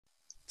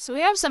So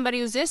we have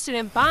somebody who's interested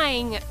in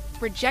buying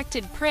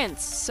rejected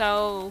prints,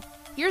 so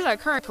here's our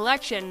current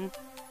collection.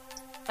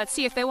 Let's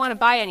see if they want to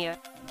buy any of it.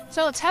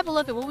 So let's have a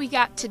look at what we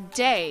got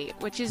today,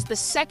 which is the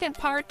second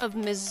part of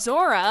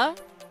Mizora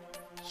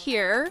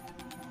here.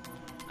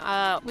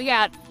 We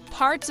got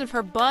parts of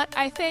her butt,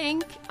 I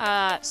think,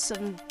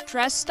 some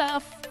dress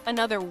stuff,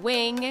 another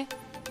wing.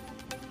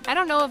 I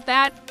don't know if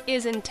that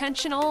is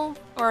intentional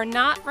or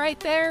not right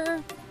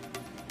there.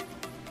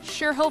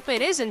 Sure hope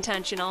it is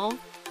intentional,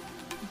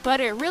 but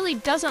it really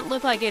doesn't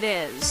look like it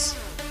is.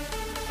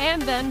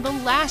 And then the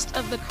last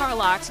of the car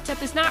locks,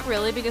 except it's not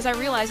really, because I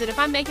realize that if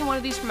I'm making one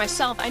of these for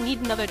myself, I need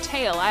another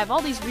tail. I have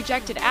all these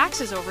rejected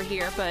axes over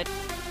here, but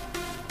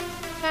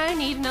I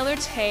need another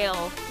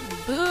tail.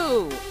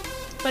 Boo!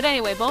 But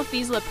anyway, both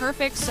these look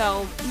perfect,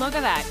 so look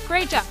at that.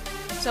 Great job!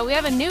 So we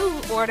have a new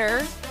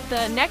order.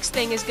 The next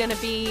thing is going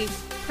to be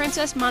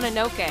Princess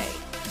Mononoke.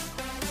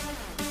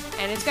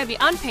 And it's going to be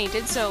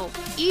unpainted, so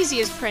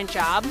easiest print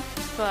job.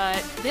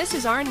 But this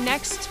is our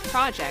next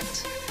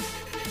project.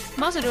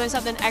 I'm also doing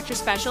something extra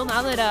special.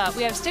 Now that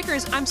we have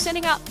stickers, I'm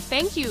sending out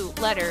thank you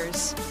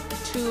letters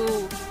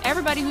to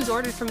everybody who's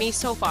ordered from me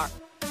so far.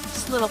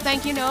 Just a little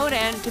thank you note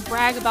and to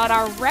brag about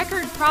our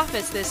record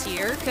profits this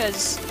year,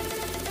 because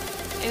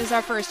it was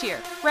our first year.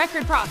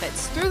 Record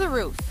profits, through the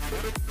roof.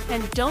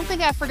 And don't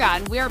think I've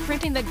forgotten, we are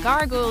printing the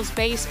Gargoyles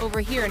base over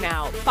here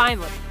now,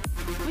 finally.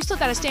 We still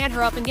gotta stand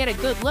her up and get a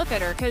good look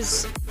at her,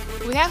 because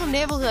we haven't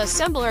been able to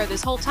assemble her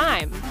this whole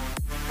time.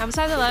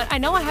 Besides that, I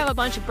know I have a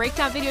bunch of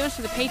breakdown videos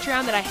for the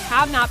Patreon that I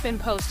have not been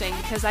posting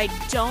because I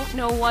don't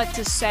know what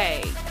to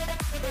say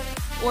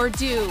or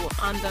do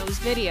on those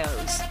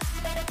videos.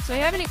 So if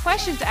you have any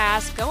questions to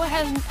ask, go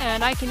ahead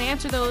and I can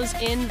answer those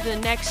in the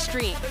next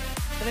stream.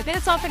 But I think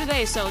that's all for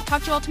today, so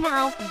talk to you all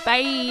tomorrow.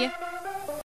 Bye!